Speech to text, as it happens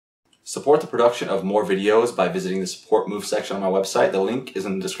Support the production of more videos by visiting the Support Moof section on my website. The link is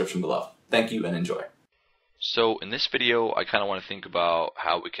in the description below. Thank you and enjoy. So in this video, I kind of want to think about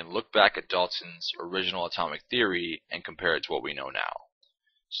how we can look back at Dalton's original atomic theory and compare it to what we know now.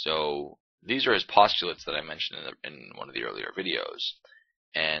 So these are his postulates that I mentioned in one of the earlier videos,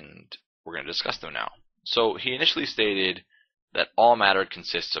 and we're going to discuss them now. So he initially stated that all matter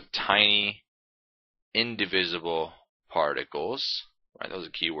consists of tiny, indivisible particles, right? That was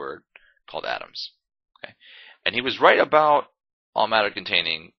a key word, called atoms. Okay, and he was right about all matter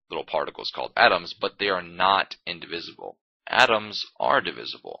containing little particles called atoms, but they are not indivisible. Atoms are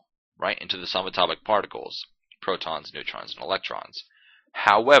divisible, right, into the subatomic particles, protons, neutrons, and electrons.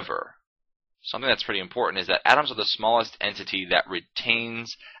 However, something that's pretty important is that atoms are the smallest entity that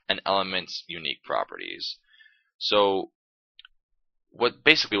retains an element's unique properties. So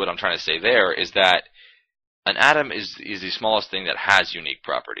basically what I'm trying to say there is that an atom is the smallest thing that has unique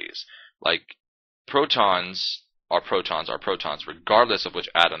properties. Like protons are protons regardless of which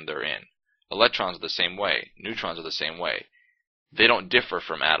atom they're in. Electrons are the same way. Neutrons are the same way. They don't differ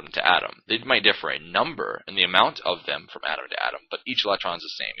from atom to atom. They might differ in number and the amount of them from atom to atom, but each electron is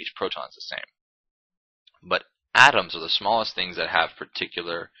the same, each proton is the same. But atoms are the smallest things that have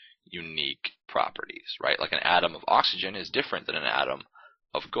particular unique properties, right? Like an atom of oxygen is different than an atom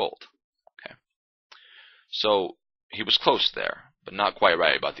of gold. Okay. So he was close there, but not quite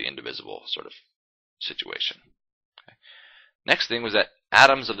right about the indivisible sort of situation. Okay. Next thing was that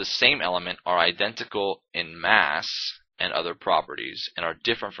atoms of the same element are identical in mass and other properties and are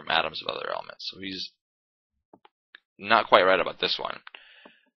different from atoms of other elements. So he's not quite right about this one.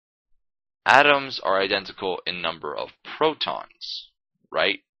 Atoms are identical in number of protons,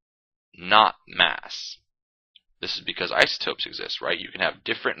 right? Not mass. This is because isotopes exist, right? You can have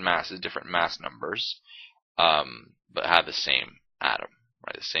different masses, different mass numbers, but have the same atom,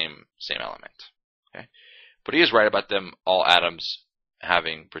 right? The same element. Okay, but he is right about them all atoms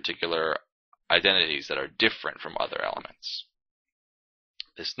having particular identities that are different from other elements.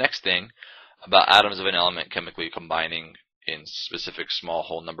 This next thing about atoms of an element chemically combining in specific small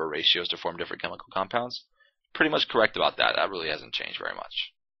whole number ratios to form different chemical compounds, pretty much correct about that. That really hasn't changed very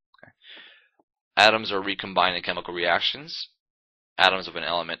much. Okay. Atoms are recombined in chemical reactions. Atoms of an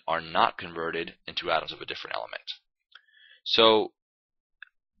element are not converted into atoms of a different element. So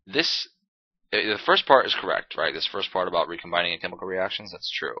the first part is correct, right? This first part about recombining in chemical reactions,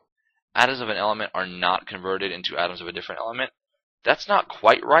 that's true. Atoms of an element are not converted into atoms of a different element. That's not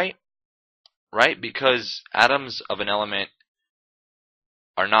quite right, right? Because atoms of an element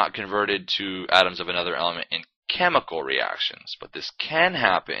are not converted to atoms of another element in chemical reactions, but this can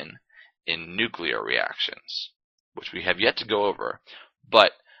happen in nuclear reactions, which we have yet to go over.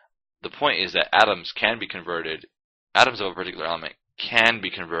 But the point is that atoms can be converted, atoms of a particular element can be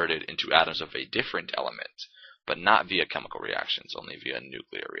converted into atoms of a different element, but not via chemical reactions, only via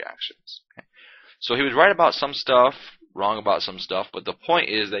nuclear reactions. Okay? So he was right about some stuff, wrong about some stuff, but the point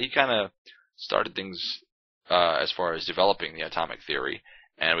is that he kind of started things as far as developing the atomic theory,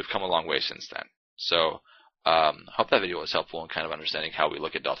 and we've come a long way since then. So I hope that video was helpful in kind of understanding how we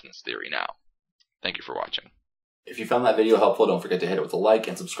look at Dalton's theory now. Thank you for watching. If you found that video helpful, don't forget to hit it with a like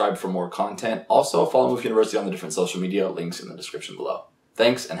and subscribe for more content. Also, follow Moof University on the different social media, links in the description below.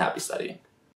 Thanks and happy studying.